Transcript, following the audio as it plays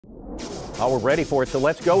Oh, we're ready for it, so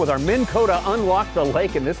let's go with our Minn Kota Unlock the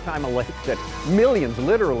Lake, and this time a lake that millions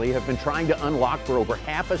literally have been trying to unlock for over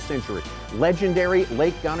half a century. Legendary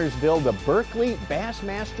Lake Guntersville, the Berkeley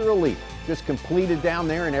Bassmaster Elite, just completed down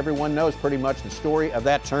there, and everyone knows pretty much the story of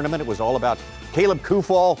that tournament. It was all about Caleb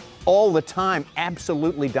Kufal all the time,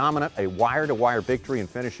 absolutely dominant, a wire-to-wire victory and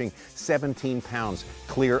finishing 17 pounds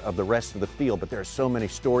clear of the rest of the field. But there are so many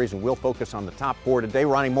stories, and we'll focus on the top four today.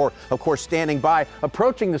 Ronnie Moore, of course, standing by,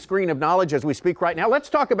 approaching the screen of knowledge as we speak right now. Let's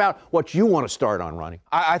talk about what you want to start on, Ronnie.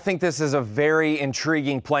 I think this is a very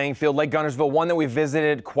intriguing playing field. Lake Guntersville, one that we've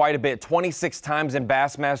visited quite a bit, 26 times in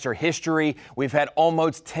Bassmaster history. We've had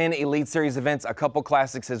almost 10 Elite Series events, a couple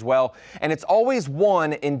classics as well. And it's always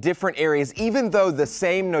won in different areas, even though the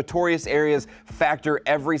same notorious areas factor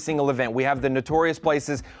every single event. We have the notorious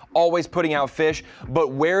places always putting out fish,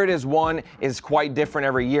 but where it is won is quite different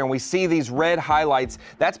every year. And we see these red highlights.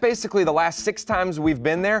 That's basically the last 6 times we've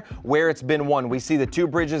been there where it's been won. We see the 2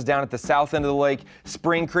 bridges down at the south end of the lake,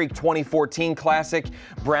 Spring Creek 2014 Classic,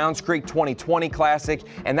 Browns Creek 2020 Classic,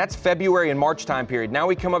 and that's February and March time period. Now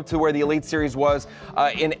we come up to where the Elite Series was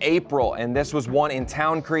in April, and this was won in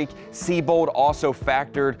Town Creek. Seabold also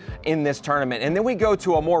factored in this tournament. And then we go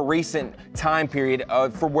to a more recent time period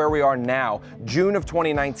for where we are now, June of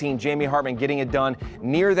 2019. Jamie Hartman getting it done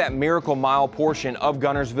near that Miracle Mile portion of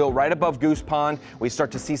Guntersville, right above Goose Pond. We start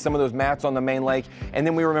to see some of those mats on the main lake. And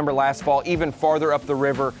then we remember last fall, even farther up the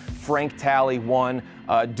river, Frank Talley won,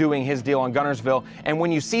 doing his deal on Guntersville. And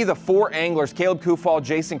when you see the 4 anglers, Caleb Kufal,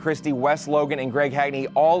 Jason Christie, Wes Logan, and Greg Hackney,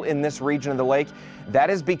 all in this region of the lake, that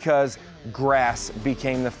is because grass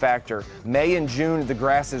became the factor. May and June, the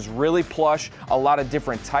grass is really plush, a lot of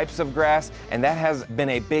different types of grass, and that has been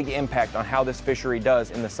a big impact on how this fishery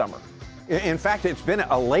does in the summer. In fact, it's been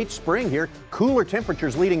a late spring here, cooler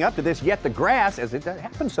temperatures leading up to this, yet the grass, as it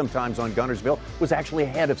happens sometimes on Guntersville, was actually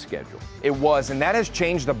ahead of schedule. It was, and that has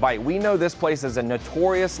changed the bite. We know this place is a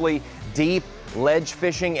notoriously deep ledge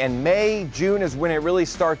fishing, and May, June is when it really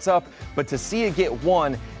starts up, but to see it get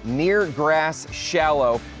won near grass,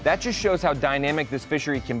 shallow, that just shows how dynamic this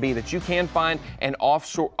fishery can be, that you can find an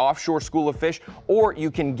offshore school of fish, or you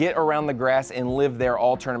can get around the grass and live there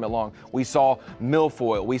all tournament long. We saw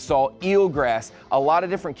milfoil, we saw eelgrass, a lot of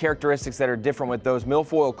different characteristics that are different with those.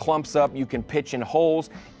 Milfoil clumps up, you can pitch in holes.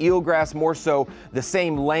 Eelgrass more so the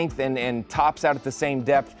same length and tops out at the same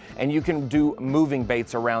depth, and you can do moving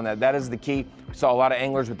baits around that. That is the key. We saw a lot of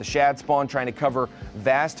anglers with the shad spawn trying to cover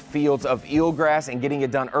vast fields of eelgrass and getting it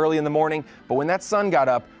done early in the morning. But when that sun got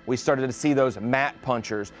up, we started to see those mat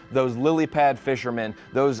punchers, those lily pad fishermen,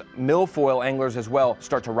 those milfoil anglers as well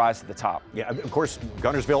start to rise to the top. Yeah, of course,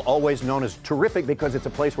 Guntersville always known as terrific because it's a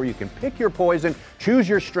place where you can pick your poison, choose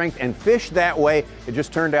your strength, and fish that way. It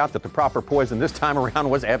just turned out that the proper poison this time around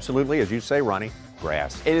was absolutely, as you say, Ronnie,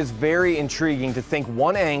 grass. It is very intriguing to think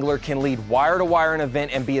one angler can lead wire-to-wire an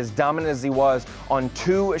event and be as dominant as he was on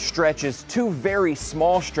 2 stretches, 2 very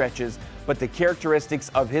small stretches, but the characteristics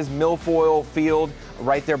of his milfoil field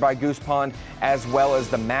right there by Goose Pond, as well as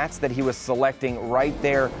the mats that he was selecting right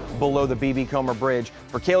there below the B.B. Comer Bridge.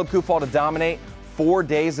 For Caleb Kufal to dominate 4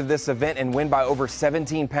 days of this event and win by over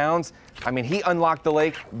 17 pounds, I mean, he unlocked the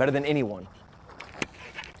lake better than anyone.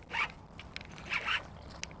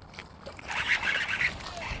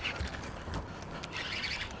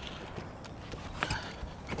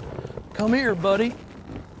 Come here, buddy.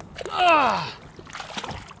 Ah!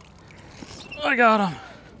 I got him.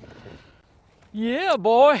 Yeah,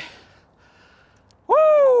 boy.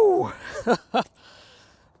 Woo!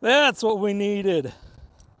 That's what we needed.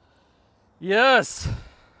 Yes.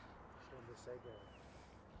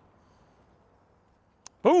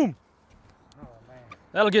 Boom.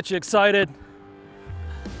 That'll get you excited.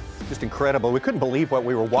 Just incredible. We couldn't believe what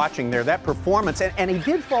we were watching there, that performance. And he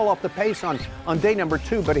did fall off the pace on day number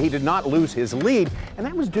 2, but he did not lose his lead. And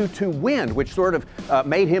that was due to wind, which sort of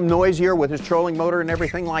made him noisier with his trolling motor and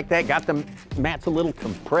everything like that. Got the mats a little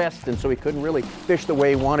compressed, and so he couldn't really fish the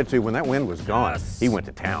way he wanted to. When that wind was gone, he went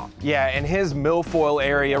to town. Yeah, and his milfoil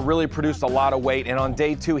area really produced a lot of weight. And on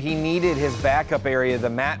day 2, he needed his backup area, the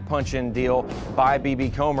mat punch-in deal by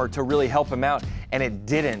B.B. Comer, to really help him out. And it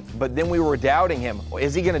didn't. But then we were doubting him.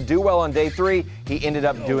 Is he going to do well on day 3? He ended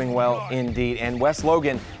up doing well indeed. And Wes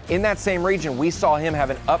Logan, in that same region, we saw him have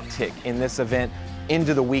an uptick in this event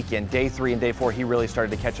into the weekend. Day 3 and day 4, he really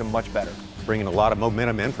started to catch him much better. Bringing a lot of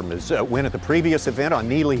momentum in from his win at the previous event on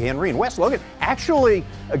Neely Henry. And Wes Logan actually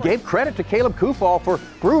gave credit to Caleb Kufal for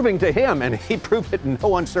proving to him, and he proved it in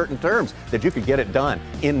no uncertain terms, that you could get it done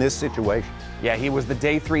in this situation. Yeah, he was the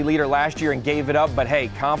day 3 leader last year and gave it up, but hey,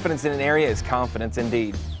 confidence in an area is confidence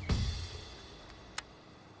indeed.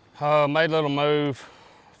 Made a little move,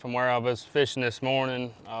 from where I was fishing this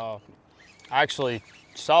morning. I actually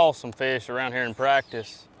saw some fish around here in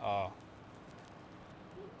practice, a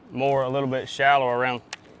little bit shallow around.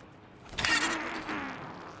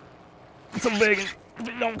 It's a big one. If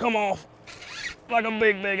it don't come off like a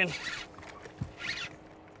big one.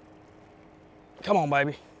 Come on,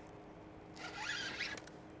 baby.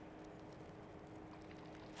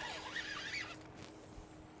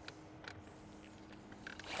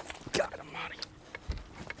 God almighty.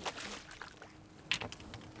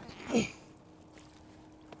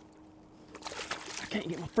 I can't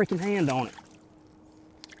get my freaking hand on it.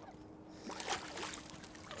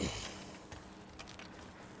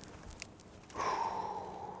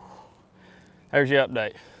 There's your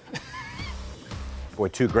update. Boy,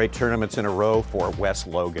 2 great tournaments in a row for Wes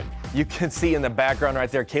Logan. You can see in the background right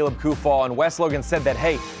there, Caleb Kufall, and Wes Logan said that,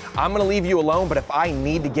 hey, I'm gonna leave you alone, but if I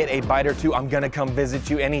need to get a bite or two, I'm gonna come visit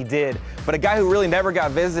you, and he did. But a guy who really never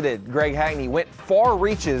got visited, Greg Hackney, went far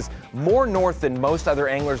reaches, more north than most other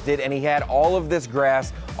anglers did, and he had all of this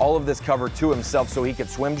grass, all of this cover to himself so he could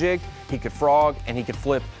swim jig, he could frog, and he could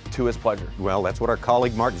flip to his pleasure. Well, that's what our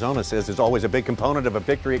colleague Mark Zona says is always a big component of a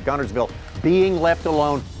victory at Guntersville, being left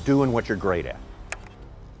alone, doing what you're great at.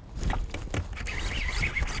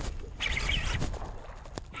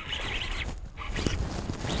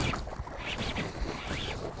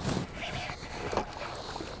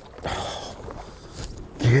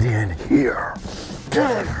 Get in here.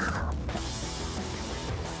 Get in here.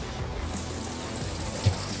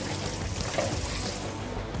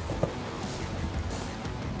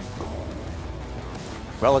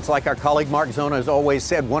 Well, it's like our colleague Mark Zona has always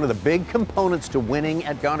said, one of the big components to winning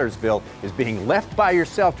at Guntersville is being left by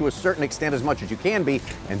yourself to a certain extent as much as you can be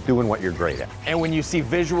and doing what you're great at. And when you see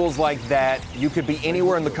visuals like that, you could be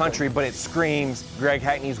anywhere in the country, but it screams Greg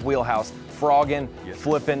Hackney's wheelhouse. Frogging,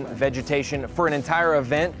 flipping, vegetation for an entire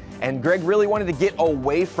event. And Greg really wanted to get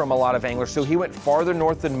away from a lot of anglers, so he went farther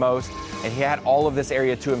north than most, and he had all of this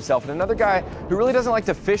area to himself. And another guy who really doesn't like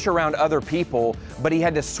to fish around other people, but he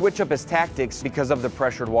had to switch up his tactics because of the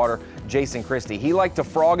pressured water, Jason Christie. He liked to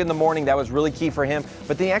frog in the morning, that was really key for him,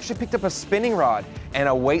 but then he actually picked up a spinning rod and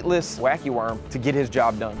a weightless wacky worm to get his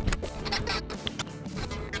job done.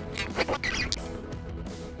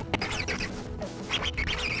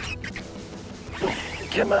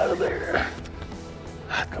 Come out of there.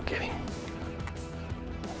 Go get him.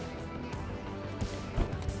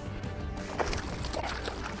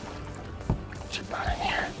 Get your butt in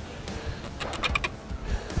here.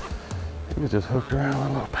 He was just hooked around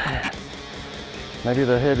a little pad. Maybe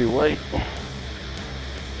the heavy weight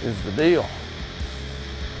is the deal.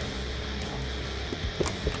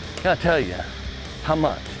 Can I tell you how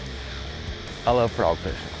much I love frog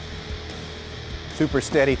fishing? Super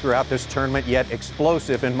steady throughout this tournament, yet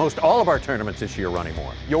explosive in most all of our tournaments this year, Ronnie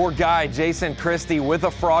Moore. Your guy, Jason Christie, with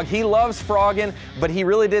a frog. He loves frogging, but he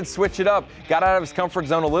really did switch it up. Got out of his comfort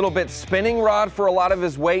zone a little bit, spinning rod for a lot of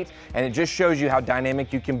his weight, and it just shows you how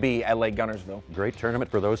dynamic you can be at Lake Guntersville. Great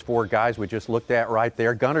tournament for those 4 guys we just looked at right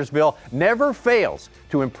there. Guntersville never fails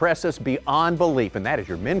to impress us beyond belief, and that is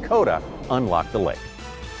your Minn Kota Unlock the Lake.